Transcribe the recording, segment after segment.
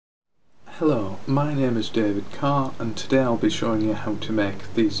Hello, my name is David Carr and today I'll be showing you how to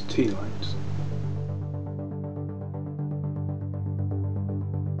make these tea lights.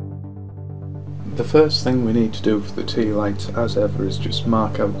 The first thing we need to do for the tea lights, as ever, is just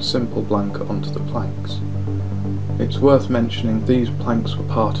mark out a simple blank onto the planks. It's worth mentioning these planks were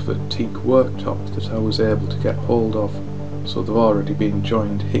part of a teak worktop that I was able to get hold of, so they've already been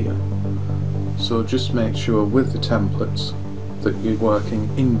joined here. So just make sure with the templates that you're working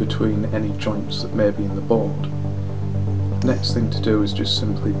in between any joints that may be in the board. Next thing to do is just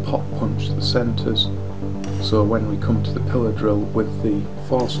simply pop punch the centres, so when we come to the pillar drill with the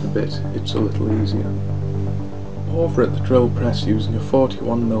Forstner bit it's a little easier. Over at the drill press, using a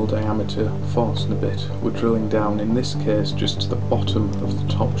 41mm diameter Forstner bit, we're drilling down, in this case just to the bottom of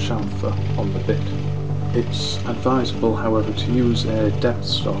the top chamfer on the bit. It's advisable however to use a depth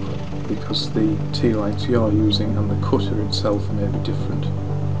stop, because the tea lights you're using and the cutter itself may be different.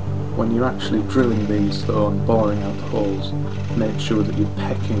 When you're actually drilling these though and boring out the holes, make sure that you're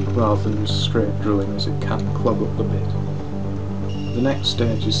pecking rather than just straight drilling, as it can clog up the bit. The next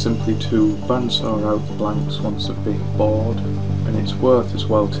stage is simply to bandsaw out the blanks once they've been bored, and it's worth as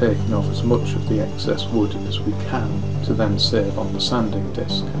well taking off as much of the excess wood as we can to then save on the sanding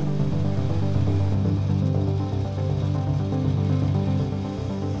disc.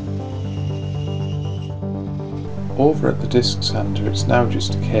 Over at the disc sander, it's now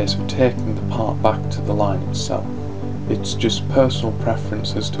just a case of taking the part back to the line itself. It's just personal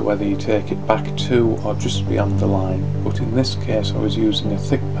preference as to whether you take it back to or just beyond the line, but in this case I was using a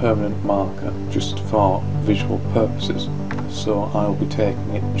thick permanent marker just for visual purposes, so I'll be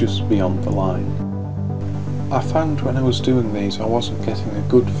taking it just beyond the line. I found when I was doing these I wasn't getting a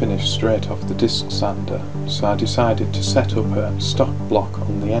good finish straight off the disc sander, so I decided to set up a stock block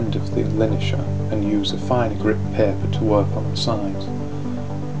on the end of the linisher and use a finer grip paper to work on the sides.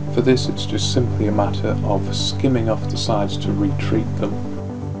 For this it's just simply a matter of skimming off the sides to retreat them.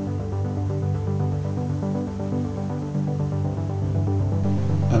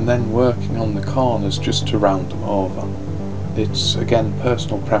 And then working on the corners just to round them over. It's again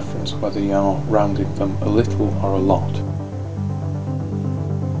personal preference whether you're rounding them a little or a lot.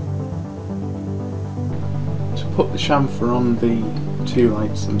 To put the chamfer on the tea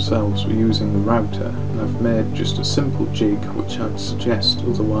lights themselves we're using the router, and I've made just a simple jig which I'd suggest,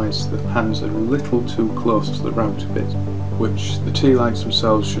 otherwise the hands are a little too close to the router bit, which the tea lights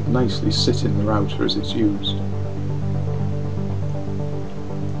themselves should nicely sit in the router as it's used.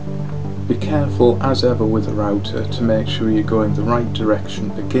 Be careful as ever with the router to make sure you're going the right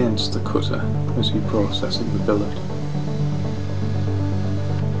direction against the cutter as you're processing the billet.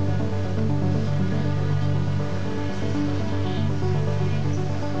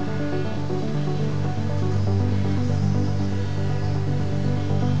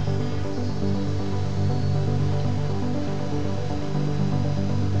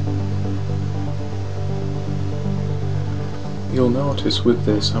 You'll notice with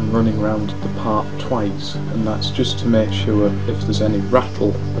this I'm running round the part twice, and that's just to make sure if there's any rattle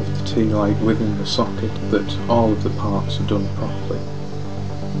of the tea light within the socket that all of the parts are done properly.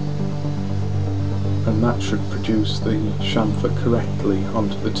 And that should produce the chamfer correctly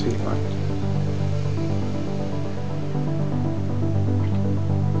onto the tea light.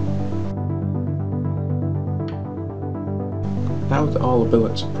 Now that all the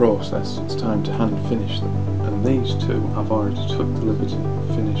billets are processed, it's time to hand finish them, and these two I've already took the liberty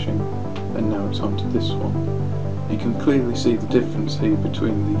of finishing, and now it's on to this one. You can clearly see the difference here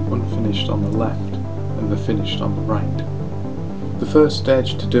between the unfinished on the left and the finished on the right. The first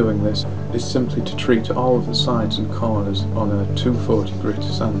stage to doing this is simply to treat all of the sides and corners on a 240 grit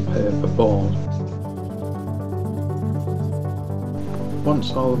sandpaper board.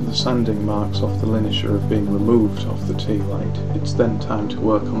 Once all of the sanding marks off the linisher have been removed off the tea light, it's then time to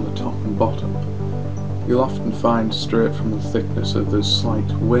work on the top and bottom. You'll often find straight from the thicknesser there's slight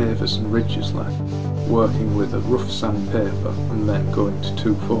waves and ridges left, working with a rough sandpaper and then going to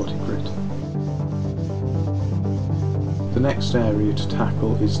 240 grit. The next area to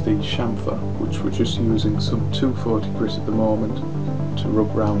tackle is the chamfer, which we're just using some 240 grit at the moment to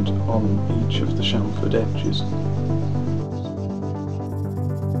rub round on each of the chamfered edges.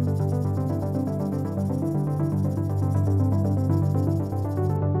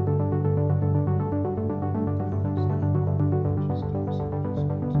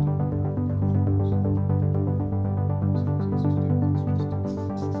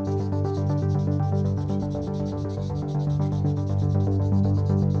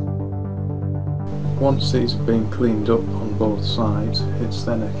 Once these have been cleaned up on both sides. It's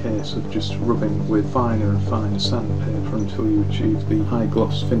then a case of just rubbing with finer and finer sandpaper until you achieve the high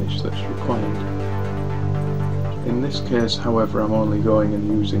gloss finish that's required. In this case, however, I'm only going and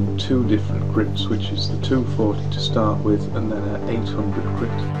using two different grits, which is the 240 to start with and then an 800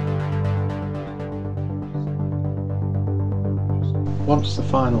 grit. Once the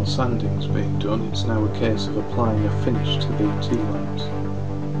final sanding's been done, it's now a case of applying a finish to the tea light.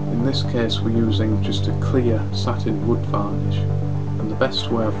 In this case we're using just a clear satin wood varnish, and the best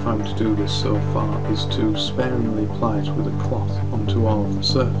way I've found to do this so far is to sparingly apply it with a cloth onto all of the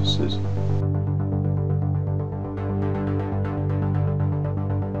surfaces.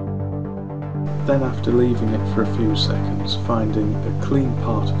 Then, after leaving it for a few seconds, finding a clean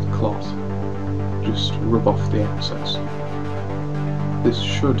part of the cloth, just rub off the excess. This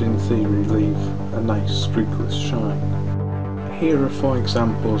should in theory leave a nice streakless shine. Here are 4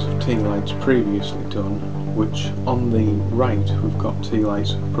 examples of tea lights previously done, which on the right we've got tea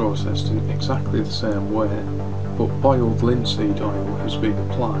lights processed in exactly the same way, but boiled linseed oil has been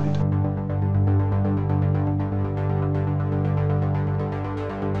applied.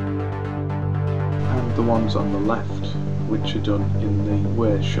 And the ones on the left, which are done in the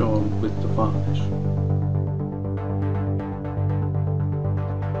way shown with the varnish.